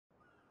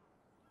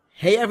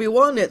Hey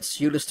everyone, it's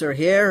Ulyster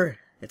here.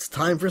 It's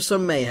time for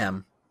some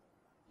mayhem.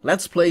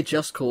 Let's play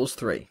Just Cause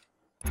 3.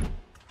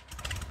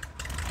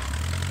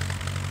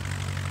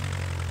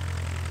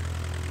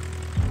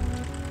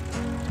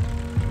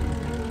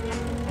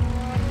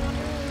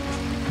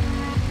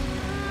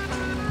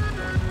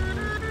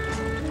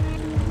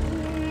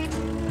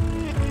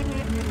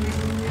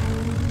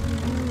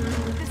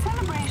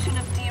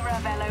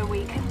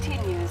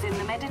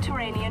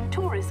 Mediterranean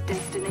tourist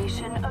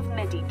destination of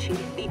Medici.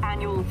 The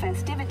annual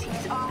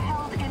festivities are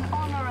held in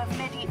honor of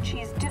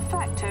Medici's de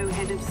facto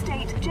head of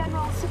state,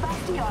 General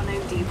Sebastiano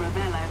di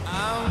Ravello.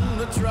 I'm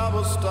the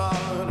trouble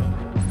starter,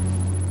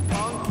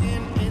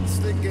 pumpkin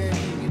instigator.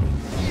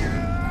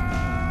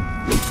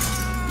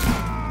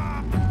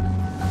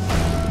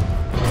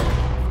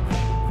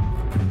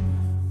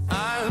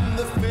 I'm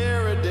the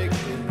fear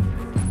addicted,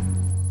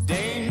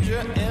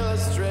 danger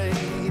illustrated.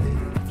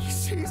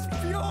 She's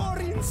pure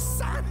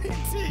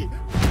insanity.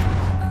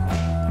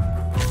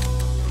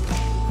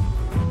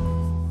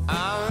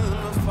 I'm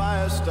a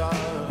fire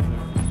starter,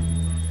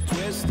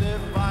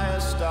 twisted fire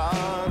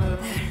starter.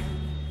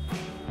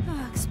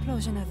 Oh,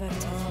 explosion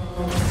averted.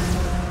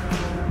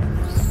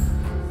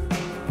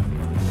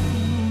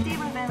 Di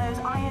Ravello's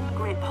iron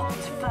grip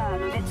holds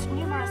firm amidst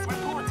numerous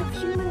reports of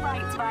human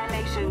rights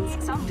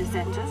violations. Some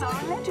dissenters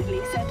are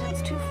allegedly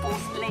sentenced to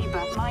forced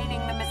labor,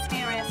 mining the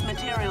mysterious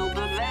material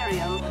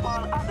Bavaria,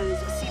 while others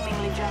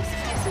seemingly just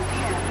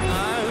disappear.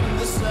 I'm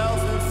the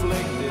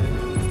self-inflicted,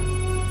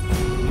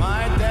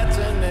 my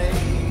detonator.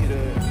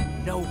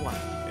 No one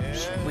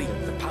should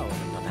wield the power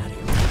of Bavaria.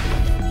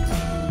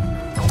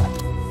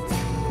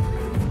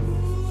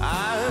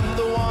 I'm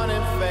the one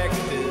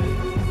infected,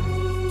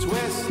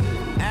 twisted,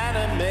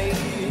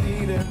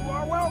 animated. You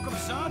are welcome,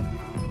 son.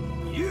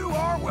 You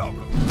are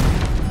welcome.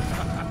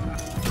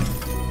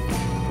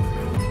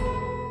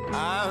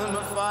 I'm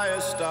a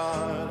fire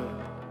starter,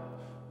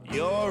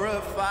 you're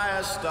a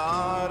fire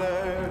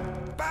starter.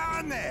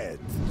 Barnett!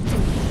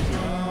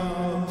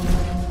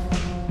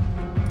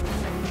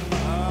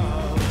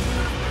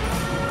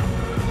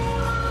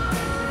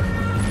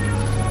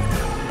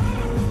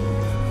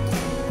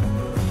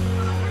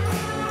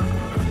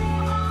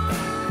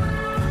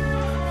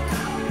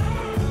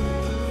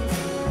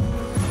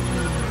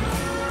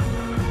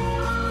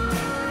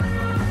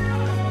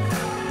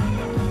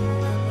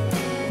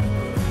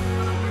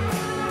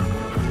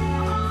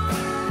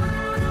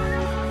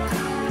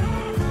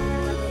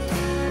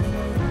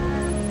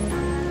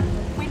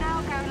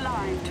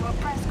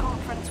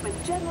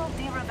 With General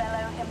Di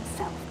Ravello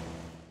himself.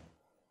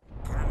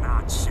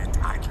 Cannot sit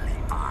idly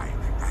by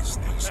as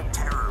these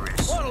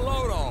terrorists. What a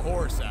load of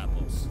horse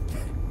apples.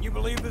 You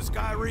believe this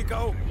guy,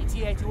 Rico?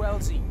 ETA to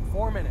LZ,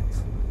 4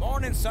 minutes.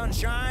 Morning,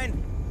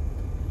 sunshine.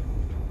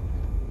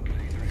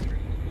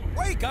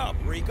 Wake up,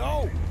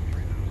 Rico.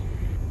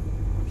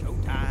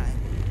 Showtime.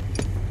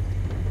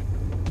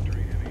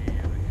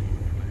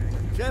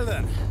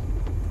 Sheldon,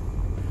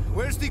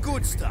 where's the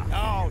good stuff?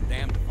 Oh,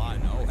 damned if I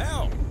know.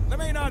 Hell, there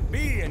may not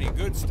be any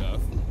good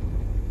stuff.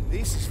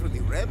 This is for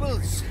the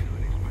rebels?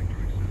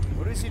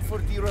 Or is it for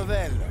Di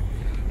Ravello?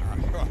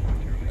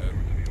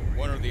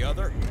 One or the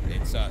other.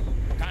 It's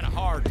kind of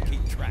hard to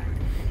keep track.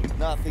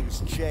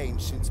 Nothing's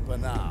changed since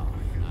Banal.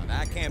 Now,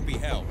 that can't be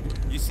helped.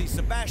 You see,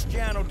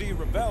 Sebastiano di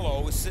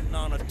Ravello is sitting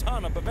on a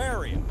ton of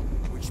Bavaria,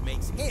 which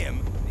makes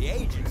him the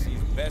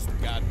agency's best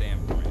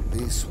goddamn friend.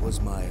 This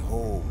was my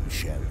home,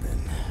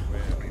 Sheldon.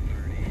 Well,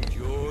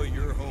 enjoy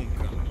your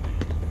homecoming.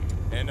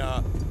 And,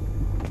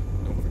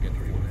 don't forget the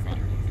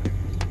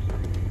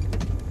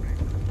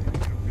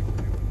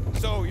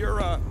 45. So,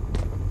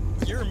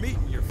 you're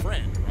meeting your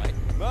friend, right?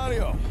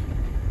 Mario,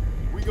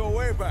 we go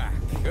way back.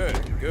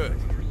 Good, good.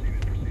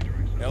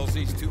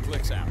 LZ's 2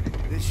 clicks out.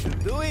 This should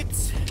do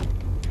it.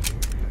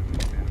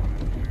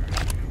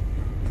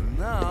 And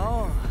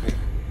now...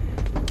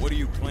 What are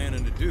you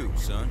planning to do,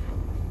 son?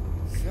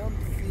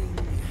 Something...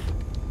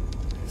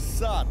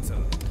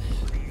 subtle.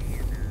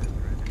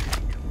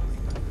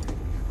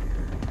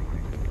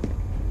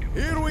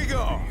 Here we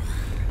go.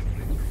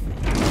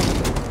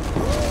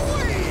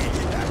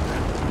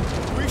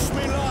 Wish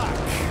me luck.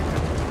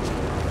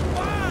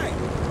 Why?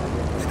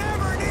 You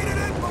never needed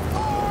it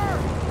before!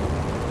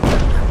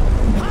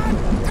 Hot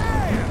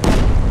damn!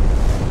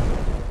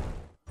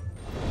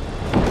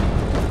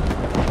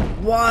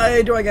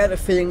 Why do I get a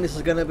feeling this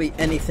is going to be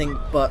anything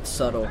but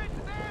subtle?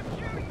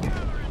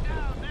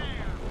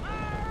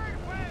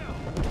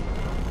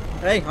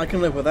 Hey, I can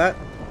live with that.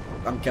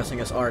 I'm guessing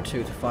it's R2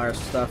 to fire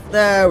stuff.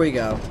 There we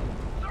go.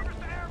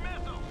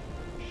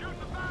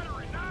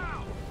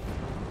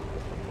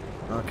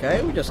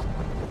 Okay, we just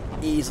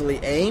easily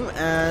aim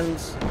and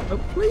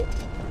hopefully...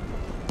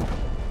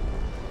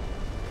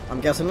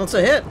 I'm guessing that's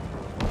a hit.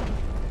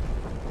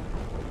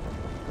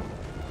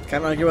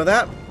 Can't argue with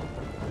that.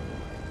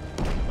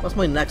 What's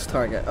my next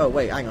target? Oh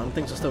wait, hang on,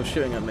 things are still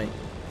shooting at me.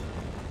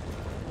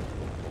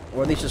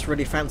 Or are these just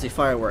really fancy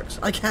fireworks?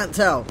 I can't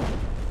tell!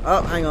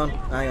 Oh, hang on,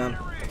 hang on.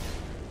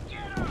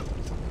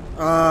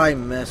 Oh, I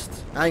missed.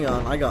 Hang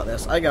on, I got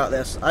this, I got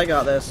this, I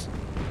got this.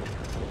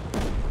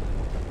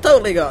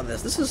 Totally got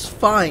this. This is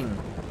fine.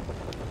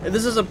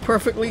 This is a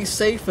perfectly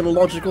safe and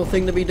logical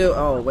thing to be doing.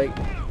 Oh, wait.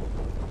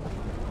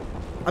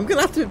 I'm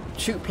gonna have to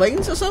shoot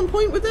planes at some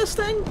point with this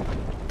thing?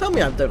 Tell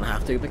me I don't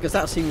have to, because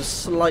that seems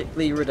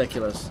slightly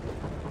ridiculous.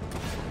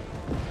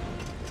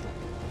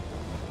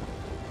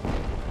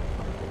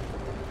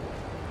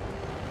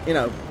 You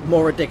know,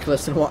 more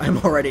ridiculous than what I'm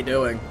already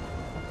doing.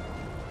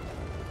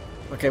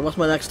 Okay, what's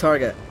my next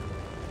target?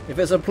 If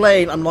it's a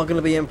plane, I'm not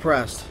gonna be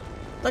impressed.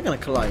 They're gonna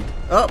collide.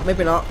 Oh,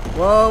 maybe not.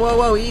 Whoa, whoa,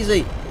 whoa,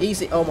 easy.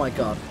 Easy. Oh my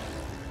god.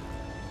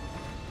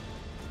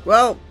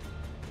 Well,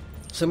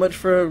 so much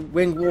for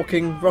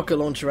wing-walking rocket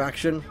launcher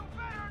action.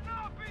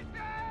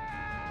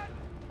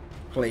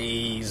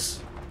 Please.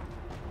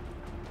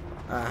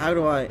 How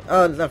do I...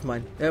 Oh, never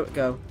mind. There we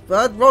go.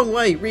 Wrong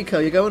way, Rico.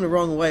 You're going the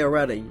wrong way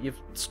already. You've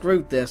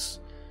screwed this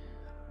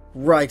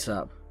right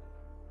up.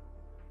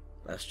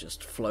 Let's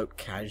just float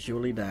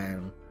casually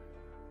down.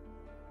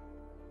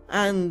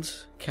 And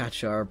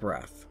catch our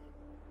breath.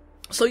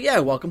 So yeah,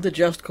 welcome to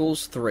Just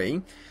Cause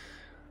 3.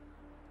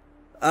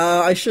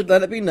 I should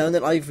let it be known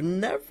that I've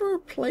never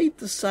played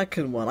the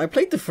second one. I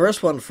played the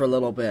first one for a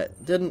little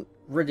bit. Didn't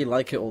really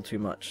like it all too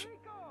much.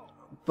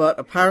 But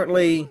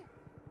apparently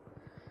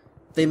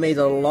they made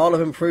a lot of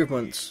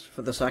improvements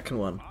for the second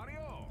one.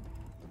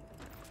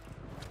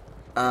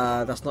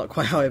 That's not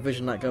quite how I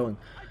envisioned that going.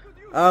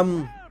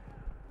 Hang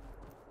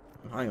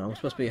on, I'm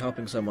supposed to be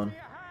helping someone.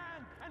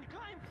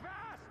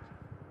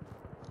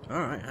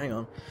 Alright, hang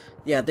on.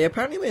 Yeah, they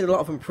apparently made a lot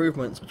of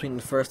improvements between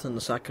the first and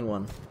the second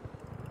one.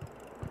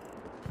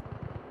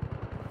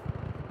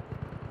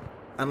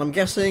 And I'm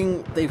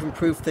guessing they've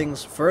improved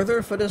things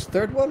further for this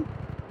third one?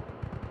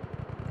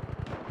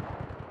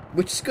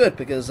 Which is good,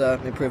 because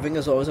improving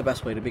is always the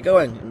best way to be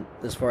going,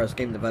 as far as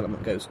game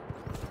development goes.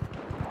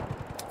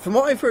 From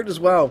what I've heard as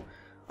well,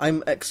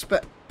 I'm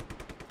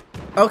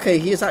Okay,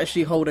 he is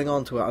actually holding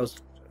on to it. I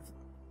was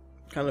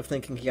kind of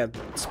thinking he had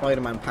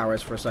Spider-Man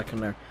powers for a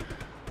second there.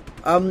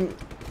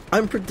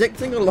 I'm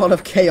predicting a lot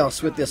of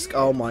chaos with this...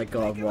 Oh my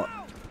god, what?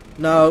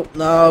 No,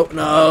 no,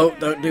 no,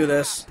 don't do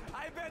this.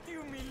 I bet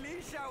you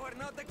militia were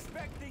not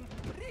expecting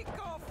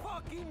Rico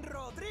fucking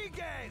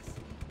Rodriguez.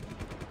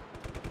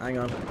 Hang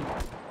on.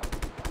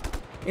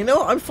 You know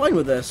what? I'm fine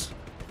with this.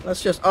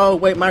 Let's just... Oh,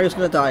 wait, Mario's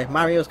gonna die.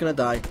 Mario's gonna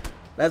die.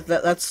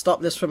 Let's stop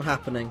this from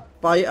happening.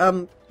 By,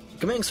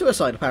 committing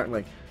suicide,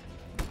 apparently.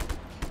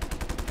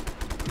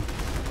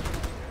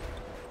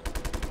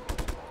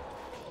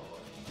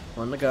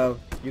 On the go.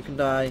 You can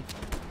die.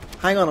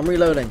 Hang on, I'm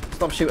reloading.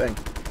 Stop shooting.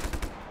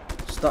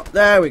 Stop.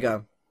 There we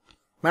go.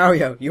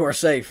 Mario, you are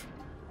safe.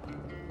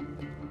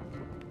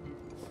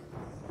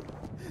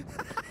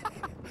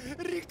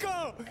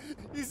 Rico!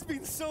 It's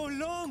been so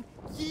long!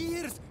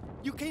 Years!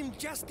 You came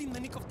just in the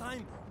nick of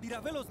time. The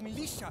Ravello's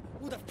militia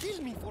would have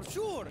killed me for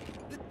sure.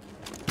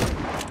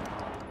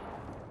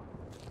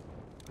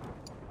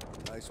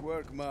 Nice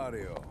work,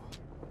 Mario.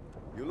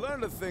 You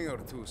learned a thing or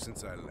two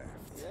since I left.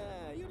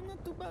 Yeah, you're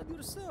not too bad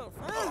yourself,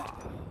 huh?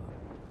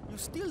 You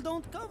still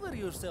don't cover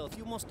yourself.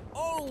 You must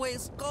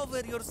always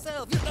cover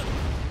yourself.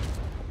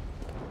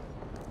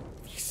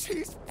 This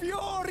is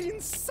pure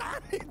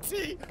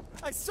insanity!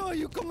 I saw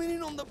you coming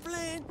in on the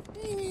plane,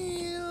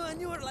 and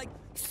you were like...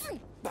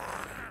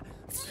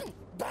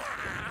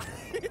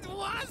 It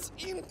was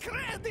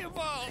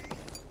incredible!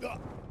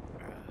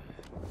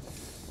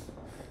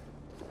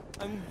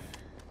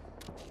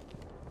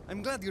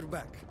 I'm glad you're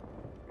back.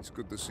 It's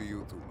good to see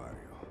you too, Mario.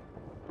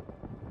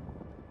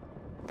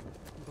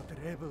 But the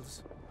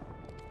rebels,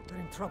 they're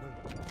in trouble.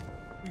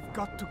 We've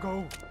got to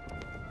go.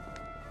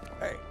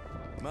 Hey,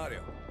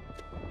 Mario.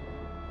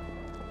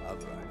 I'll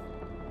drive.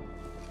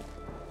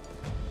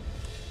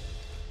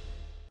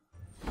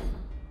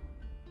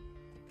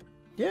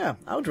 Yeah,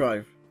 I'll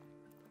drive.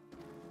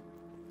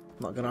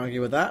 Not gonna argue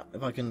with that.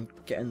 If I can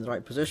get in the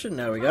right position,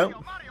 there we go.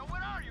 Mario,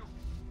 where are you?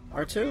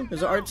 R2?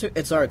 Is it R2?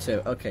 It's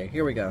R2. Okay,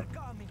 here we go.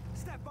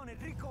 Step on it,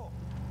 Rico.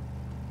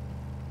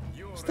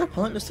 Step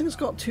on it? This thing's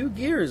got 2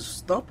 gears.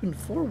 Stop and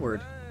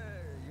forward.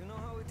 You know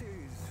how it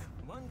is.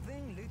 One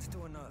thing leads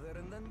to another,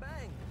 and then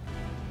bang.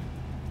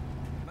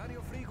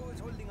 Mario Frigo is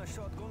holding a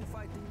shotgun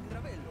fighting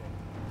Ravello.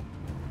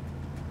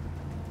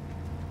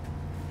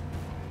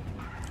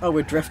 Oh,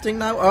 we're drifting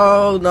now?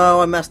 Oh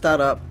no, I messed that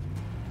up.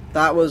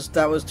 That was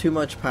too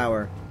much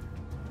power.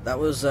 That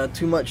was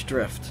too much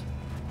drift.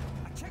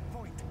 A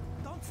checkpoint.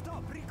 Don't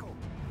stop, Rico.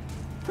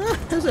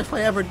 As if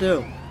I ever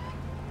do.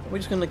 We're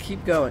just gonna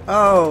keep going.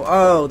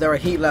 Oh, there are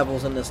heat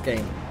levels in this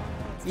game.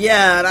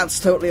 Yeah, that's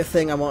totally a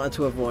thing I wanted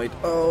to avoid.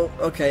 Oh,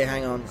 okay,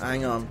 hang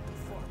on.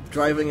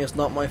 Driving is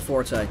not my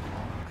forte.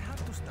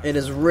 It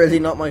is really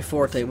not my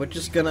forte. We're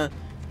just gonna...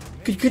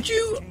 Could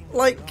you,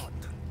 like,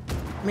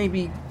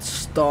 maybe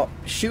stop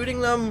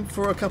shooting them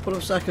for a couple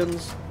of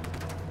seconds?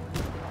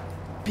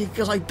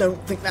 Because I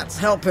don't think that's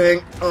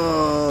helping.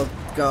 Oh,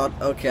 God.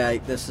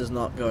 Okay, this is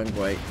not going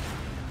great.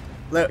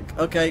 Look,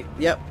 okay,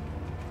 yep.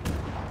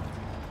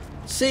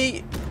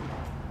 See,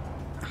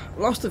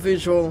 lost the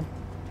visual,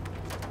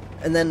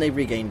 and then they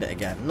regained it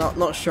again.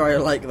 Not sure I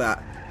like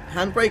that.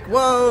 Handbrake.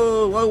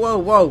 Whoa, whoa, whoa,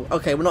 whoa.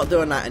 Okay, we're not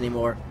doing that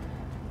anymore.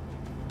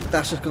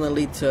 That's just going to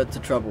lead to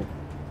trouble.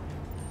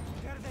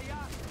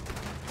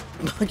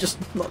 I just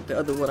knocked the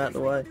other one out of the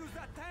way.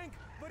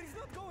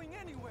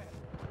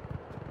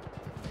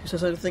 Who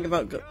says anything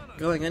about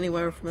going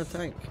anywhere from a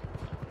tank?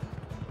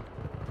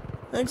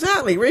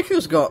 Exactly,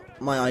 Riku's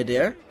got my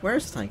idea.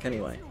 Where's the tank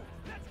anyway?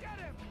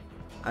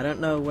 I don't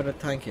know where the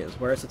tank is.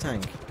 Where's the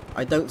tank?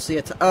 I don't see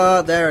it.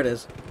 There it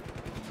is.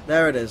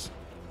 There it is.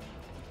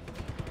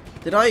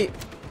 Did I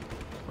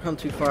come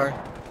too far?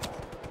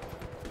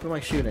 Who am I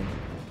shooting?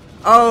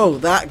 Oh,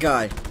 that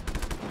guy.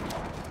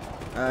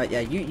 Yeah,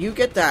 you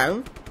get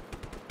down.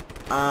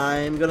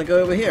 I'm gonna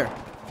go over here.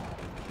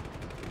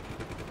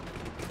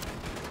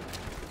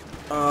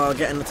 Oh,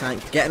 get in the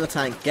tank. Get in the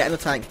tank. Get in the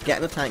tank. Get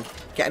in the tank.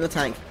 Get in the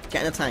tank.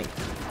 Get in the tank.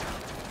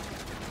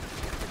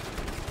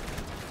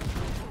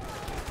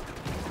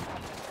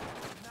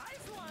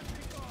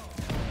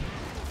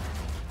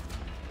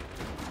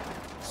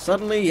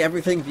 Suddenly,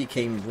 everything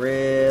became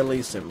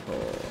really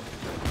simple.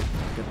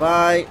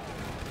 Goodbye.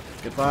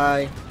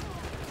 Goodbye.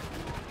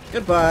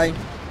 Goodbye.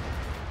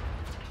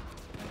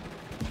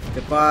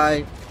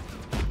 Goodbye.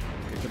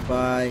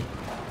 Goodbye.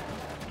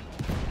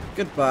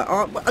 Goodbye.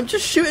 Oh, I'm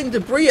just shooting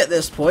debris at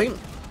this point.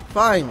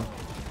 Fine.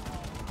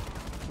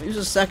 Use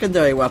a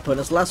secondary weapon.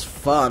 It's less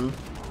fun.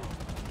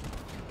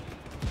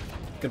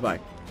 Goodbye.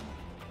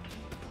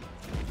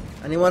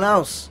 Anyone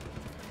else?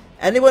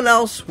 Anyone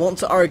else want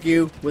to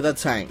argue with a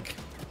tank?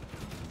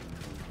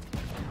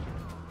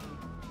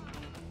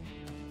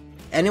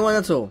 Anyone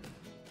at all?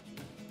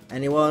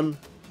 Anyone?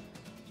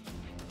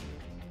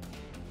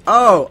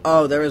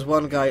 Oh, there is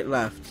one guy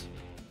left.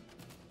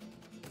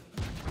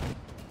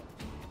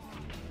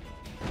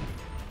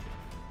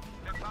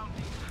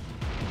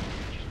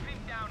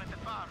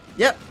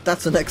 Yep,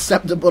 that's an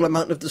acceptable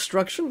amount of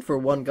destruction for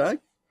one guy.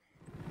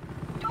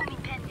 Tommy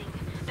pending.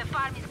 The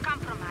farm is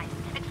compromised.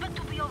 Expect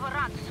to be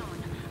overrun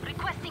soon.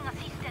 Requesting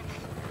assistance.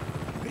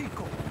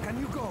 Rico, can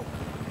you go?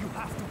 You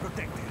have to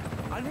protect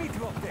her. I'll meet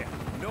you up there.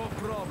 No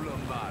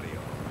problem,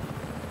 Mario.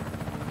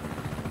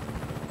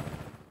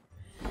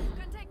 You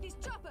can take this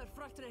chopper,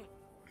 Fratre.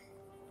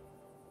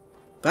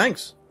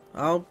 Thanks.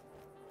 I'll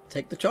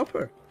take the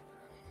chopper.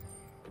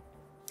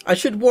 I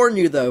should warn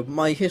you though,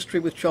 my history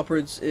with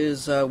choppers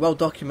is well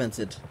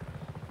documented.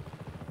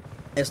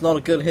 It's not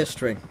a good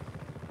history.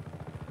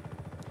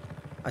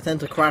 I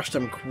tend to crash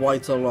them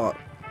quite a lot.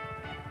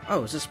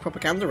 Oh, is this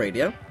propaganda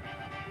radio?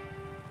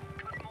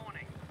 Good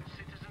morning,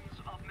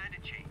 citizens of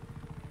Medici.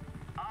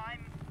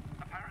 I'm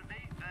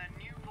apparently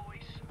the new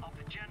voice of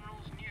the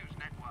General's News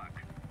Network.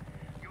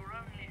 Your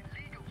only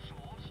legal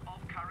source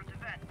of current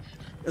events.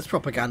 It's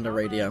propaganda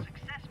radio.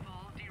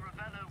 Successful Di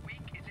Ravello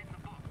week is in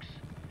the books.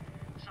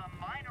 Some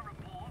minor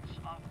reports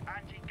of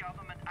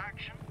anti-government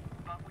action,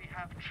 but we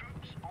have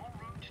troops en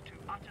route to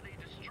utterly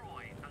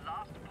destroy the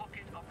last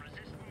pocket of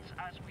resistance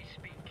as we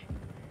speak.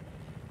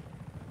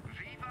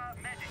 Viva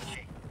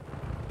Medici!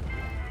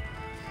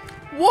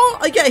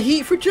 What? I get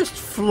heat for just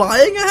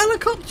flying a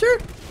helicopter?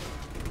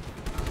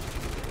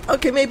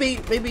 Okay, maybe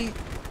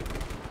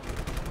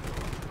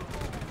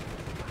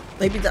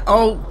that.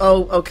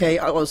 Oh, okay.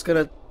 I was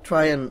gonna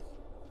try and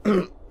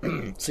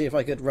see if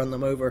I could run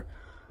them over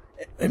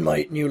in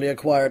my newly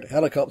acquired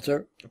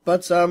helicopter,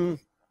 but I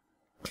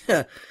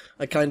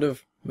kind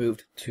of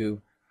moved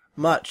too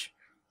much.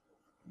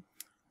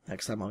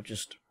 Next time I'll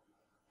just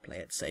play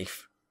it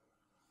safe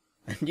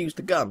and use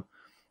the gun.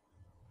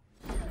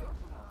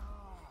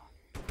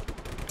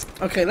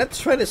 Okay, let's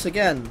try this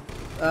again.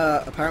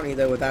 Apparently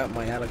though without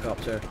my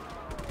helicopter.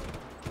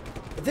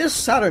 This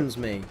saddens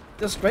me.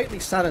 This greatly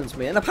saddens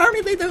me. And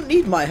apparently they don't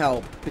need my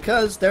help,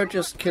 because they're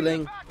just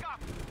killing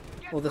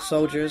all the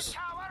soldiers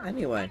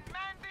anyway.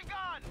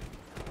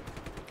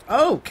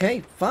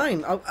 Okay,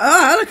 fine.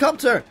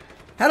 Helicopter!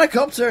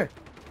 Helicopter!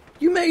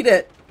 You made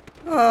it!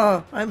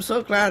 Oh, I'm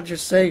so glad you're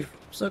safe.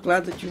 So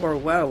glad that you are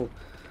well.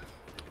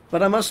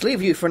 But I must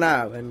leave you for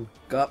now and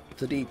go up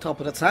to the top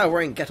of the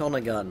tower and get on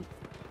a gun.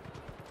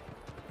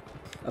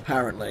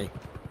 Apparently.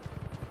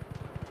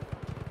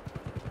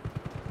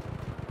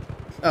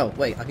 Oh,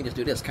 wait, I can just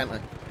do this, can't I?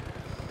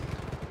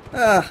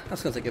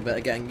 That's gonna take a bit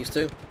of getting used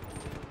to.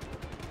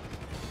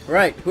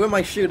 Right, who am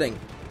I shooting?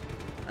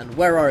 And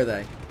where are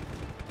they?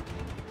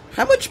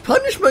 How much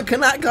punishment can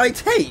that guy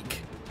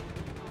take?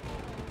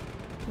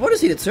 What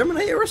is he, the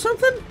Terminator or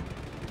something?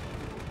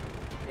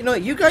 You know,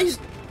 you guys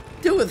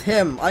deal with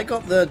him. I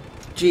got the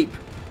Jeep.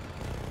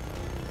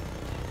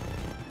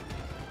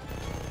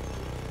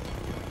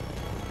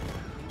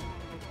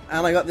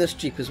 And I got this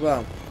Jeep as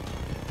well.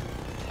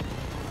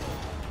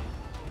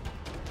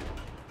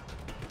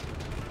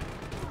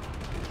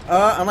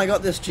 And I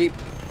got this Jeep.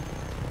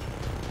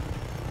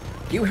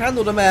 You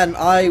handle the men,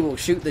 I will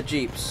shoot the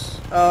Jeeps.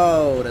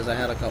 Oh, there's a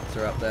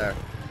helicopter up there.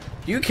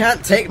 You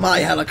can't take my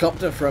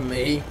helicopter from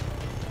me.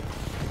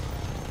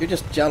 You're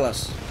just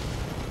jealous.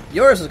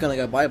 Yours is gonna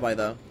go bye-bye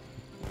though.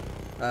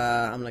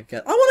 I'm gonna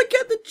get... I wanna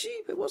get the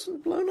Jeep! It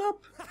wasn't blown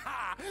up.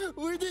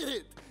 We did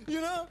it!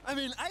 You know, I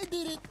mean, I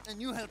did it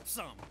and you helped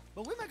some.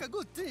 But we make a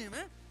good team,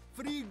 eh?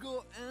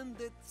 frigo, and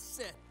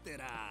etc.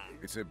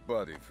 It's a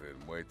buddy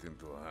film waiting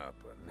to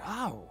happen.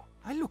 Wow,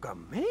 I look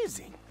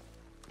amazing.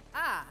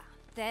 Ah,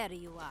 there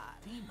you are.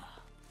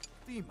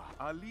 Dima,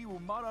 Ali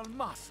Umar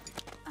al-Masri.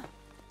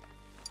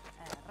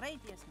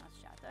 Radius not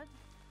shattered.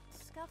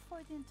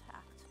 Scaffold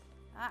intact.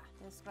 Ah,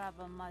 this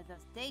grabber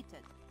mother's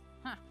dated.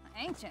 Huh,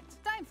 ancient.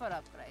 Time for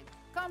upgrade.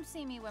 Come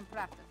see me when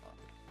practical.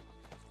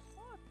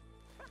 Or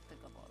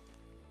practicable.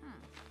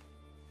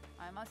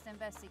 I must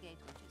investigate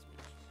which is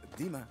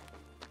which. Dima,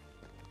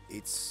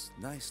 it's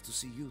nice to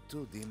see you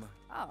too, Dima.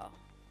 Oh.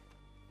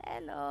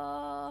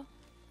 Hello.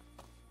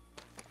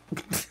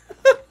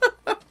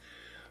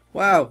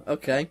 Wow,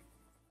 okay.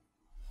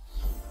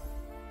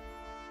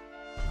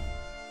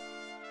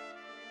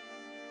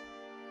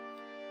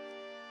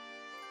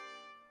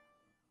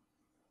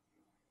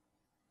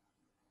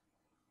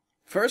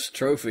 First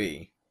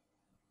trophy.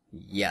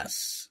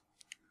 Yes.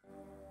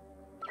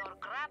 Your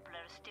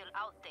grappler's still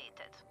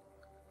outdated.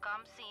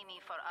 Come see me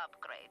for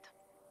upgrade.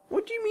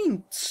 What do you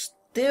mean,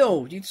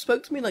 still? You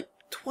spoke to me like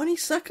 20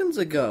 seconds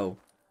ago.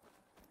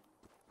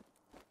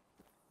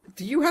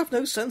 Do you have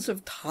no sense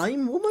of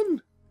time,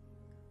 woman?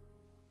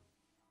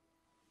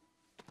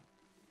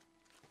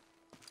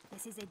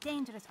 This is a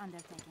dangerous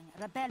undertaking.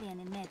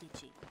 Rebellion in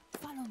Medici.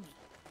 Follow me.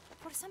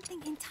 For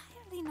something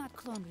entirely not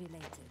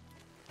clone-related.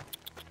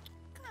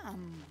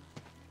 Come.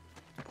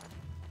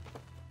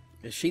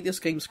 Is she this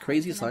game's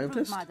crazy An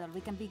scientist? improved model.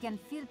 We can begin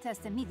field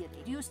test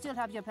immediately. Do you still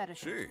have your parachute?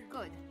 Sure.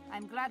 Good.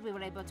 I'm glad we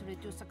were able to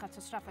reduce the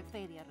catastrophic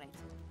failure rate.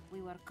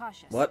 We were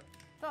cautious. What?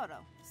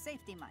 Thorough.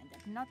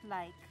 Safety-minded. Not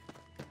like...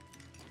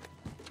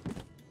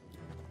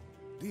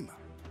 Dima.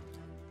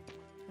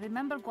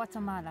 Remember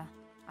Guatemala.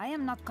 I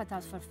am not cut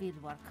out for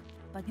field work,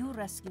 but you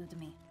rescued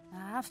me.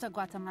 After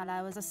Guatemala,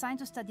 I was assigned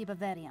to study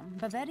Bavarium.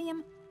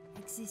 Bavarium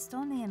exists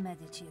only in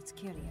Medici. It's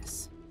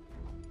curious.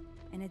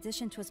 In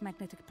addition to its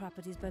magnetic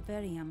properties,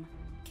 Bavarium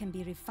can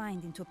be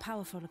refined into a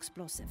powerful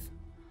explosive,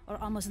 or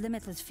almost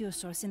limitless fuel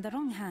source in the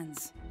wrong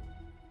hands.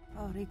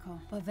 Oh, Rico,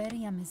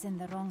 Bavarium is in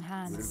the wrong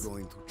hands. We're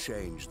going to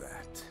change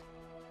that.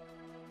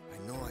 I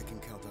know I can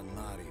count on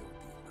Mario,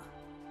 Dima.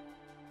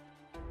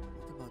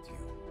 What about you?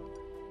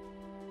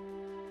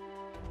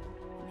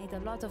 Made a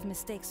lot of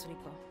mistakes,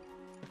 Rico.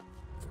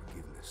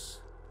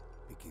 Forgiveness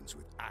begins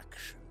with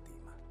action,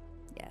 Dima.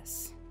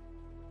 Yes,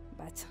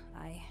 but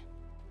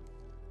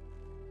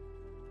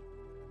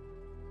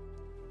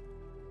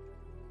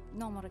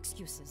No more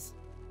excuses.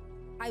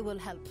 I will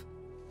help.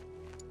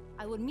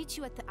 I will meet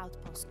you at the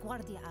outpost,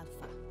 Guardia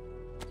Alpha.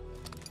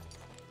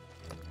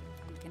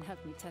 You can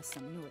help me test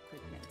some new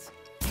equipment.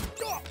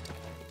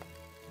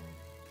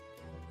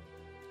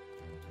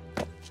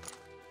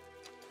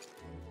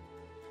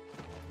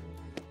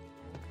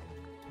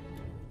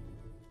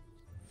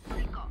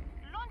 Rico,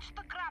 launch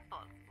the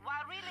grapple.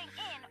 While reeling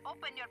in,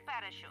 open your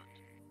parachute.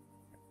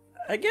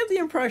 I get the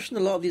impression a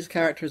lot of these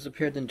characters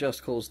appeared in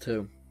Just Cause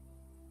 2.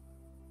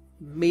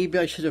 Maybe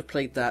I should have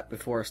played that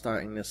before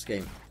starting this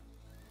game.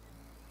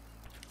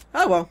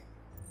 Oh well.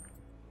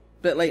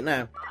 Bit late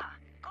now.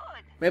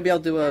 Maybe I'll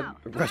do a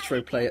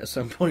retro play at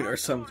some point or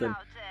something.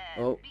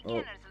 Oh.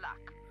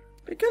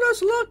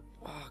 Beginner's luck!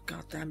 Oh,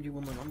 goddamn you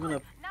woman, I'm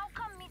gonna... Now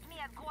come meet me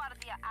at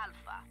Guardia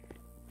Alpha.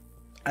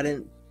 I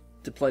didn't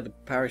deploy the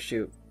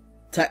parachute.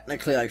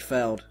 Technically I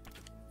failed.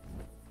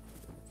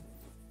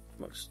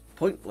 Most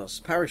pointless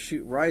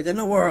parachute ride in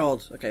the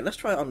world! Okay, let's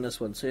try it on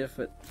this one, see if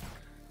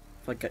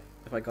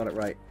I got it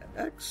right.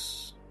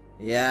 X?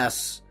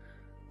 Yes!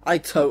 I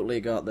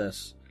totally got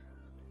this.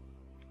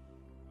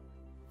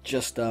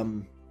 Just,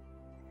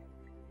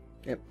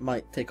 it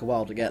might take a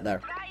while to get there.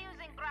 Try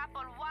using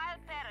grapple while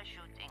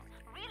parachuting.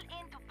 Reel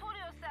in to pull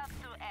yourself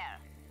through air.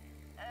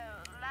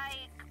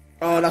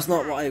 Oh, that's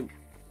not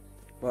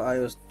what I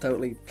was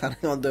totally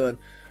planning on doing.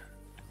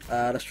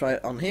 Let's try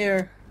it on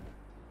here.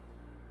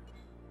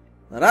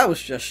 Now that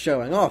was just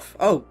showing off.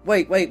 Oh,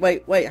 wait,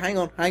 hang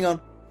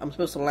on. I'm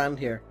supposed to land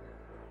here.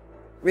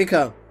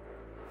 Rico,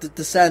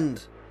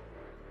 descend.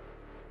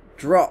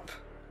 Drop.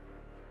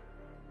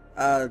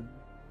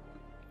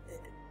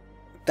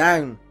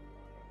 Down.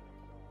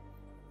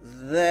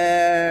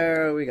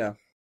 There we go.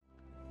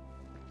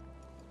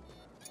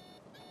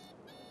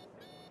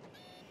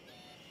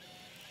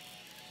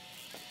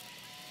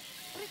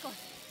 Rico,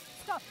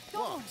 stop!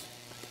 Don't!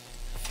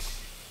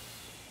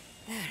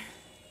 There.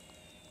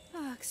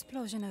 Ah,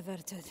 explosion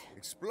averted.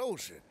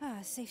 Explosion?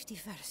 Safety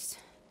first.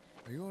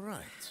 Are you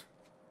alright?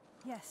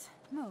 Yes,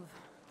 move.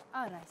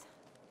 Alright.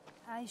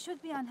 I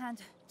should be on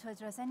hand to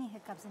address any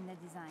hiccups in the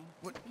design.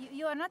 What?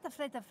 You are not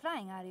afraid of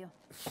flying, are you?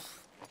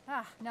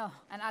 No,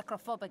 an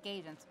acrophobic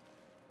agent.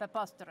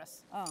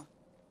 Preposterous. Oh,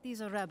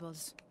 these are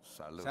rebels.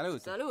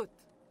 Salute. Salute.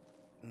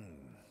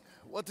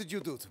 What did you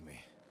do to me?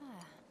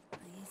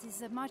 This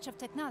is a march of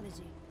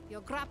technology.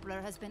 Your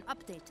grappler has been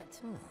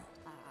updated.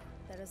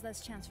 There is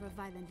less chance for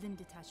violent limb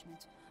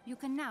detachment. You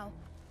can now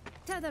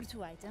tether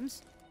two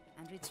items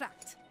and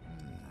retract.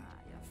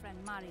 Your friend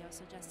Mario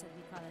suggested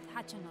we call it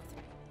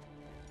Hachinothri.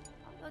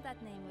 Although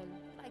that name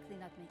will likely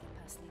not make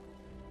it past legal.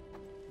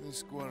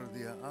 This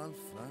Guardia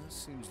Alpha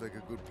seems like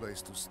a good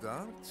place to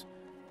start.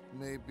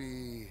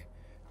 Maybe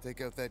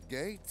take out that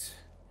gate?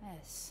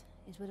 Yes,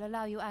 it will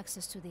allow you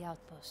access to the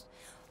outpost.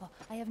 Oh,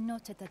 I have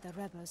noted that the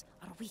rebels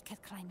are weak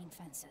at climbing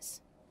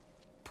fences.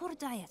 Poor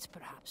diet,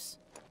 perhaps.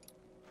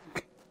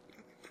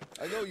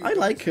 I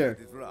like her.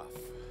 It rough,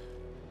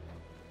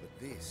 but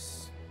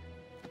this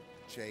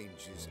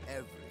changes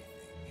everything.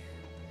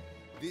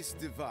 This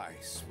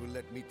device will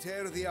let me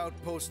tear the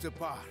outpost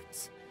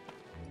apart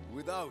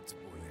without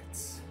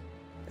bullets.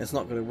 It's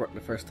not going to work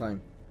the first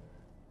time.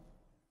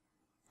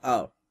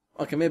 Oh.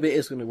 Okay, maybe it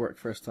is going to work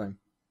first time.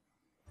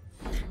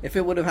 If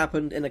it would have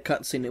happened in a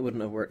cutscene, it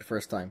wouldn't have worked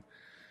first time.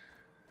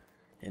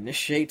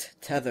 Initiate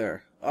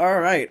tether.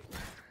 Alright.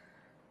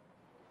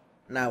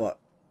 Now what?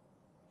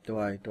 Do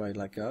I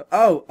let go?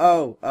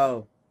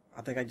 Oh!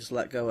 I think I just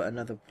let go at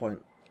another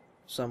point.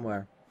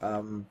 Somewhere.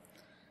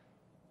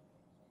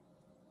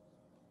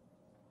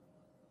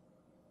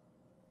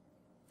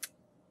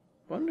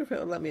 Wonder if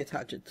it'll let me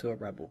attach it to a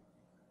rebel.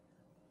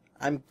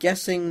 I'm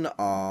guessing...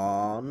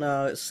 Oh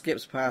no, it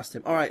skips past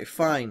him. Alright,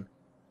 fine.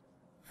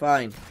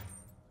 Fine.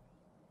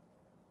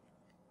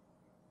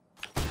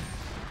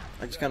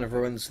 I just kind of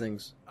ruins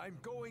things. I'm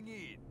going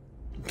in.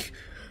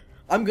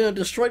 I'm gonna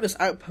destroy this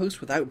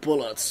outpost without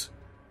bullets.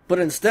 But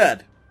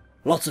instead,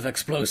 lots of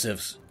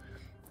explosives.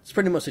 It's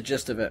pretty much the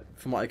gist of it,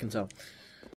 from what I can tell.